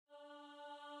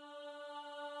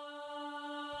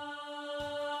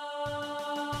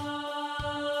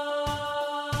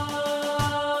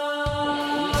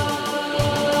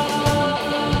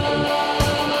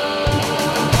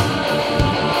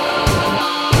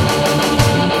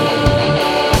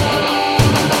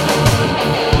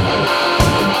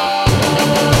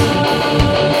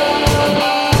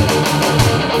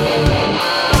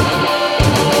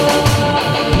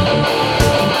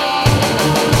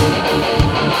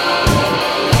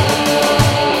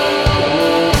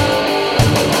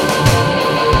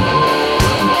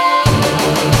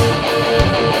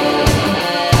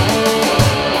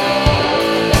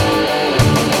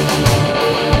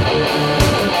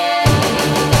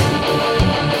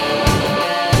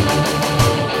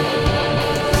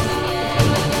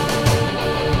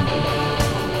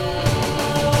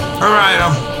Alright,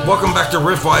 welcome back to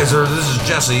Riffweiser. This is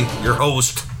Jesse, your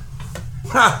host.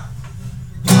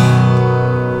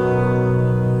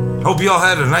 Hope y'all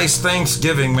had a nice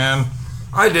Thanksgiving, man.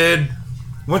 I did.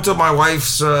 Went to my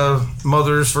wife's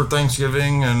mother's for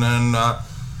Thanksgiving, and then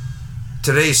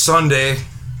today's Sunday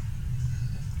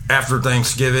after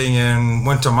Thanksgiving, and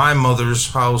went to my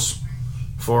mother's house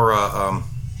for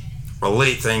a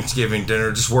late Thanksgiving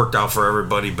dinner. Just worked out for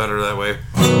everybody better that way.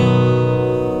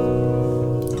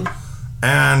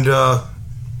 And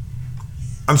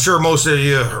I'm sure most of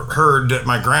you heard that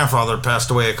my grandfather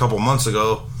passed away a couple months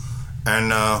ago,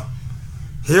 and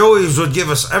he always would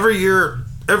give us every year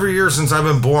since I've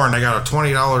been born. I got a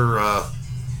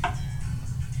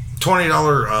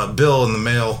 $20 bill in the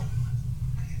mail,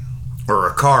 or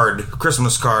a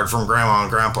Christmas card from Grandma and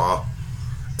Grandpa.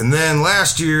 And then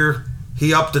last year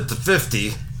he upped it to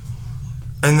 $50,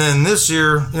 and then this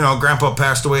year, Grandpa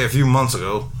passed away a few months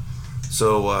ago,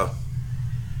 so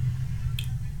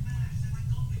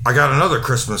I got another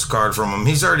Christmas card from him.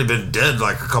 He's already been dead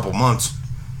like a couple months.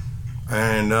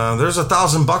 And there's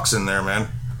 $1,000 in there, man.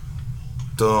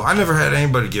 So I never had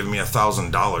anybody give me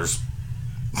 $1,000.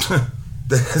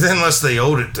 Unless they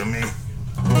owed it to me.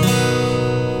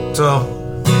 So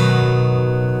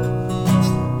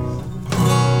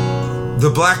the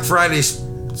Black Friday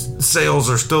sales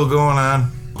are still going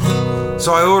on.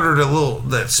 So I ordered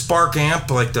that Spark amp,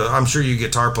 I'm sure you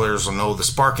guitar players will know the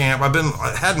Spark amp. I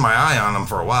had my eye on them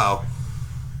for a while,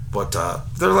 but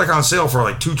they're on sale for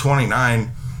 $229.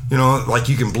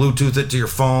 You can Bluetooth it to your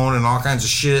phone and all kinds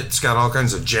of shit. It's got all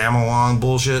kinds of jam along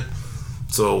bullshit.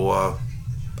 So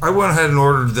I went ahead and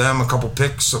ordered them a couple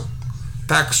picks, a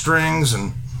pack of strings,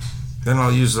 and then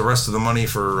I'll use the rest of the money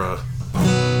for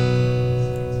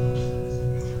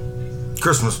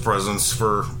Christmas presents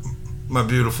for my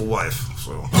beautiful wife.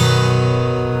 So,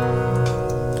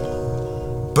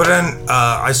 but then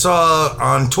I saw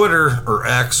on Twitter or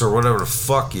X or whatever the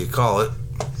fuck you call it,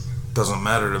 doesn't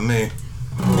matter to me,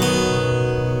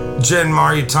 Jen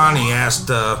Mariani asked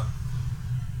the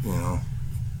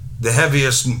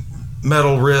heaviest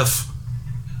metal riff,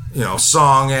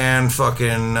 song and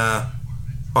fucking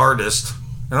artist,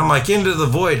 and I'm like, Into the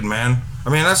Void, man. I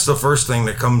mean, that's the first thing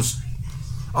that comes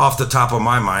off the top of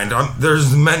my mind.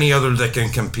 There's many others that can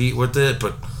compete with it,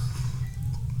 but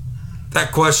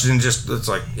that question it's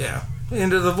like, yeah,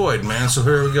 Into the Void, man. So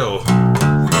here we go.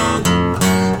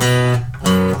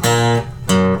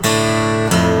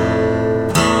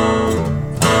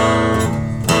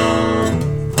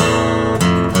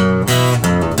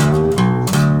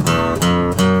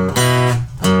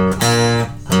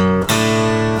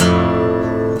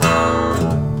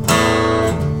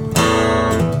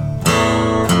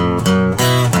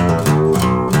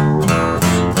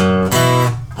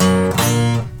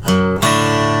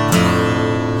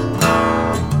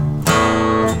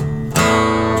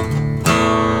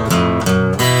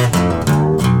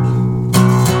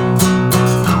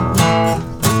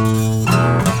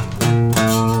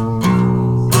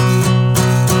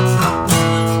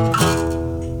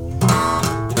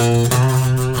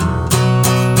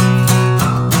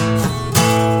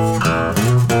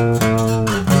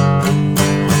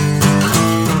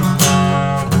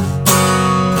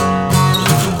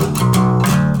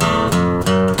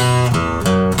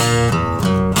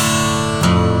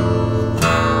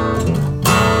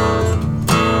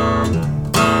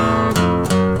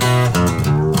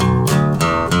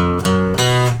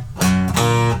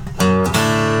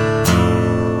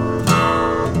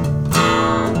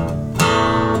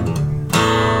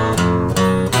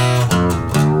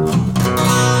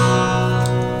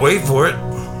 Wait for it.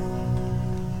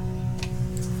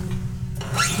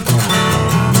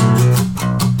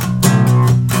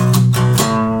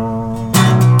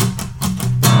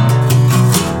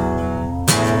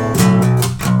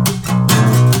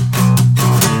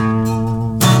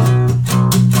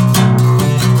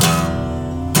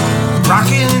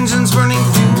 Rocket engines burning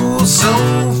fuel so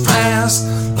fast,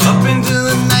 up into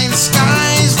the night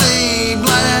skies they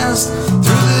blast, through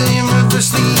the universe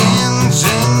the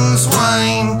engines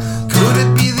whine. Could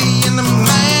it be the end of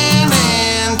man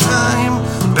and time?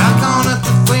 Back on it,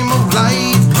 the flame of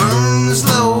life burns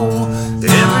low.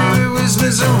 Everywhere is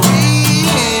misery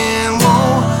and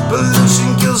woe.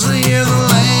 Pollution kills the air, the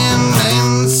land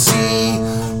and sea.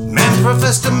 Man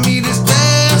professed to meet his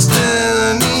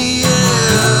destiny, yeah.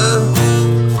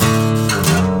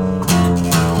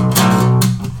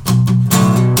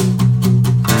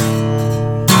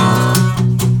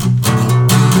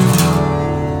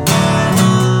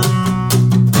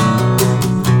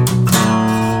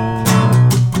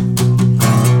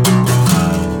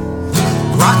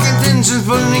 Engines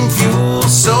burning fuel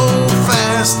so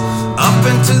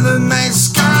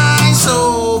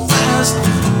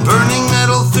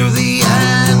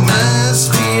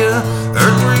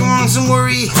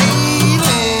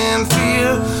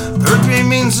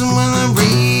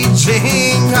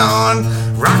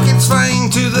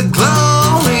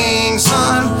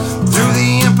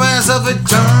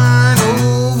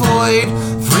void,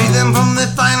 free them from the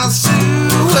final suicide.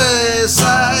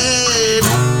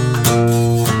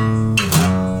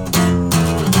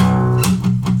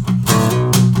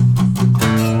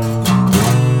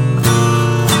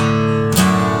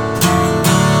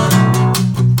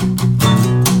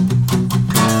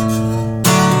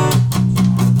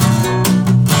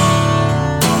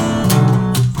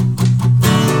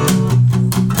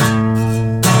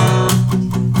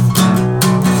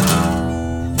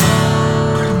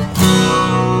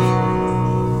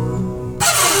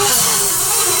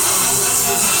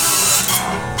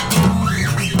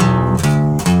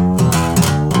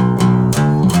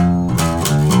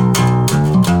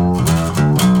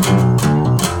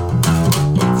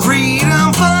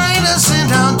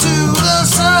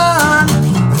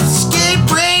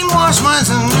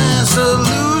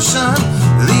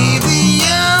 Leave the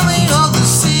alley of the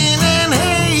sin and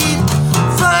hate.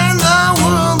 Find the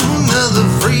world another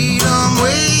freedom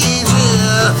wage.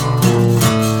 Yeah.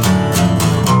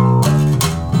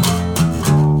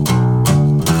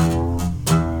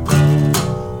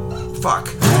 Fuck.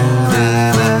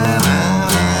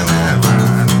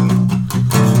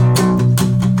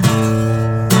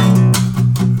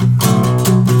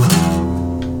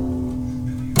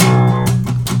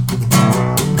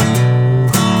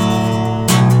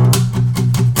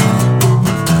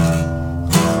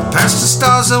 Past the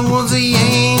stars towards the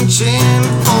ancient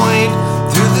void,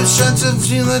 through the shutters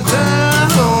to the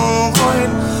eternal void.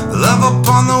 Love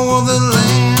upon the world, the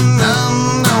land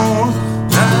unknown.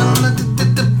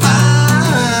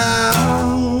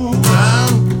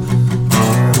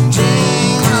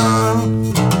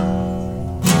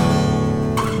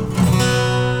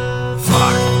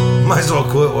 Fuck, might as well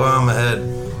quit while I'm ahead.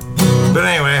 But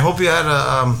anyway, I hope you had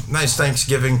a nice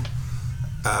Thanksgiving.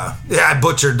 Yeah, I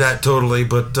butchered that totally,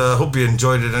 but hope you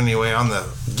enjoyed it anyway on the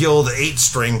Guild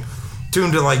 8-string,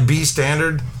 tuned to like B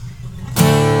standard.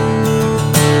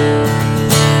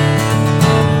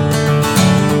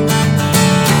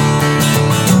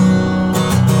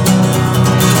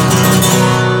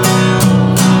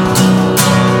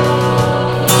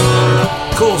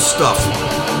 Cool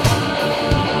stuff.